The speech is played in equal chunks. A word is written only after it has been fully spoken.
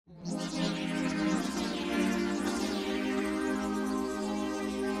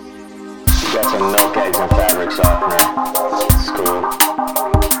got some milk, eggs, and fabric softener. It's cool.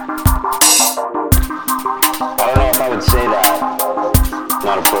 I don't know if I would say that.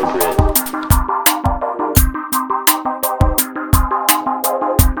 Not appropriate.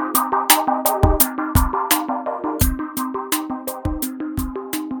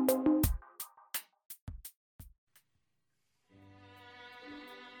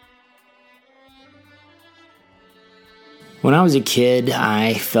 When I was a kid,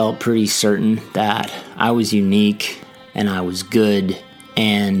 I felt pretty certain that I was unique and I was good,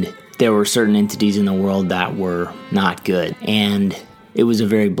 and there were certain entities in the world that were not good. And it was a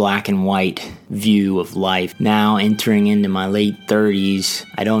very black and white view of life. Now, entering into my late 30s,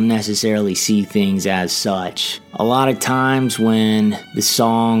 I don't necessarily see things as such. A lot of times when the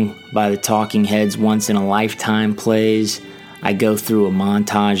song by the Talking Heads, Once in a Lifetime, plays, I go through a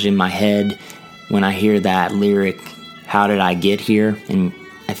montage in my head when I hear that lyric, how did I get here? And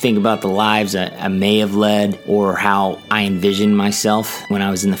I think about the lives I may have led, or how I envisioned myself when I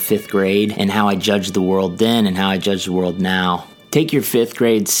was in the 5th grade, and how I judged the world then and how I judge the world now. Take your 5th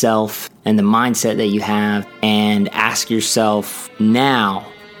grade self and the mindset that you have and ask yourself now,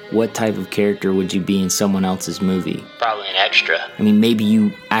 what type of character would you be in someone else's movie? Probably an extra. I mean, maybe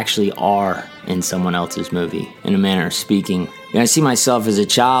you actually are in someone else's movie, in a manner of speaking. I see myself as a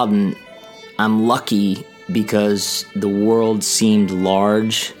child, and I'm lucky because the world seemed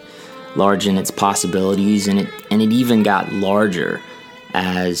large in its possibilities, and it even got larger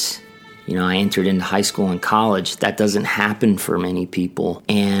as, I entered into high school and college. That doesn't happen for many people.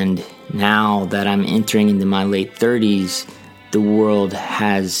 And now that I'm entering into my late 30s, the world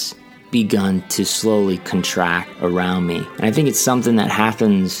has begun to slowly contract around me. And I think it's something that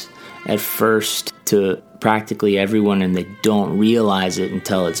happens at first to practically everyone, and they don't realize it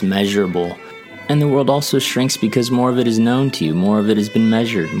until it's measurable. And the world also shrinks because more of it is known to you, more of it has been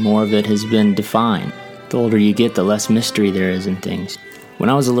measured, more of it has been defined. The older you get, the less mystery there is in things. When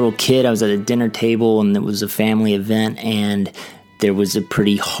I was a little kid, I was at a dinner table, and it was a family event, and there was a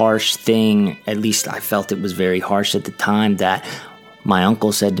pretty harsh thing, at least I felt it was very harsh at the time, that my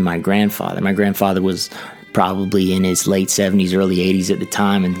uncle said to my grandfather. My grandfather was probably in his late 70s, early 80s at the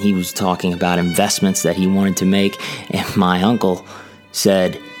time, and he was talking about investments that he wanted to make, and my uncle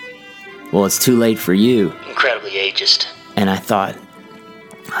said, well, it's too late for you. Incredibly ageist. And I thought,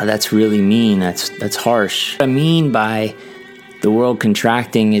 oh, that's really mean. That's harsh. What I mean by the world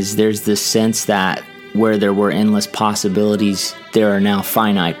contracting is there's this sense that where there were endless possibilities, there are now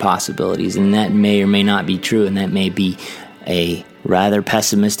finite possibilities. And that may or may not be true, and that may be a rather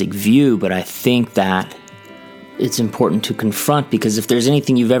pessimistic view, but I think that it's important to confront, because if there's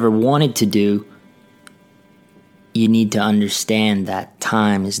anything you've ever wanted to do, you need to understand that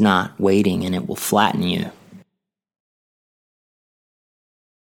time is not waiting, and it will flatten you.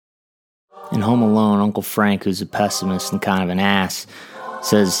 In Home Alone, Uncle Frank, who's a pessimist and kind of an ass,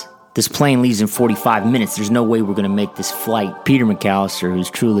 says, this plane leaves in 45 minutes. There's no way we're going to make this flight. Peter McAllister, who's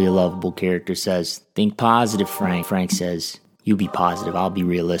truly a lovable character, says, think positive, Frank. Frank says, you be positive, I'll be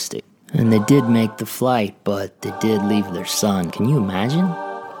realistic. And they did make the flight, but they did leave their son. Can you imagine?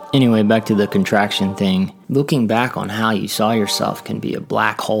 Anyway, back to the contraction thing. Looking back on how you saw yourself can be a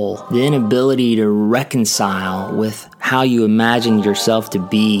black hole. The inability to reconcile with how you imagined yourself to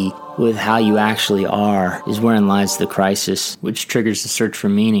be with how you actually are is wherein lies the crisis, which triggers the search for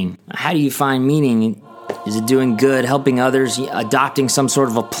meaning. How do you find meaning? Is it doing good, helping others, adopting some sort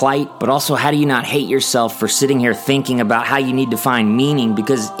of a plight? But also, how do you not hate yourself for sitting here thinking about how you need to find meaning?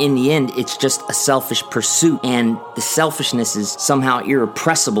 Because in the end, it's just a selfish pursuit. And the selfishness is somehow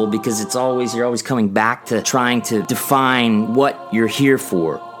irrepressible because you're always coming back to trying to define what you're here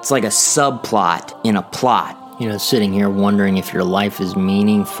for. It's like a subplot in a plot. Sitting here wondering if your life is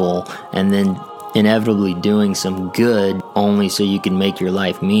meaningful and then inevitably doing some good only so you can make your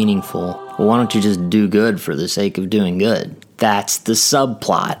life meaningful. Well, why don't you just do good for the sake of doing good? That's the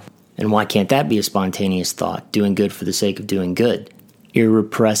subplot. And why can't that be a spontaneous thought? Doing good for the sake of doing good.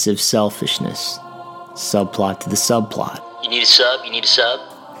 Irrepressive selfishness. Subplot to the subplot. You need a sub?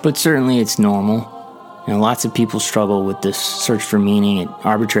 But certainly it's normal. Lots of people struggle with this search for meaning at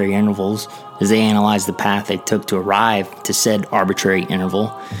arbitrary intervals as they analyze the path they took to arrive to said arbitrary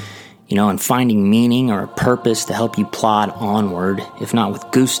interval. And finding meaning or a purpose to help you plod onward, if not with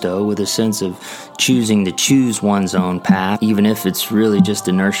gusto, with a sense of choosing to choose one's own path, even if it's really just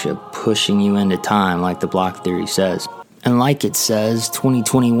inertia pushing you into time, like the block theory says. And like it says,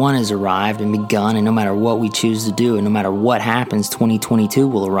 2021 has arrived and begun, and no matter what we choose to do, and no matter what happens, 2022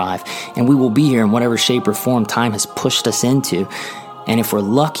 will arrive, and we will be here in whatever shape or form time has pushed us into. And if we're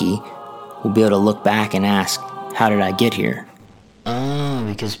lucky, we'll be able to look back and ask, how did I get here?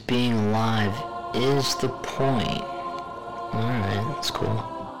 because being alive is the point. Alright, that's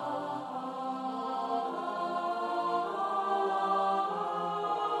cool.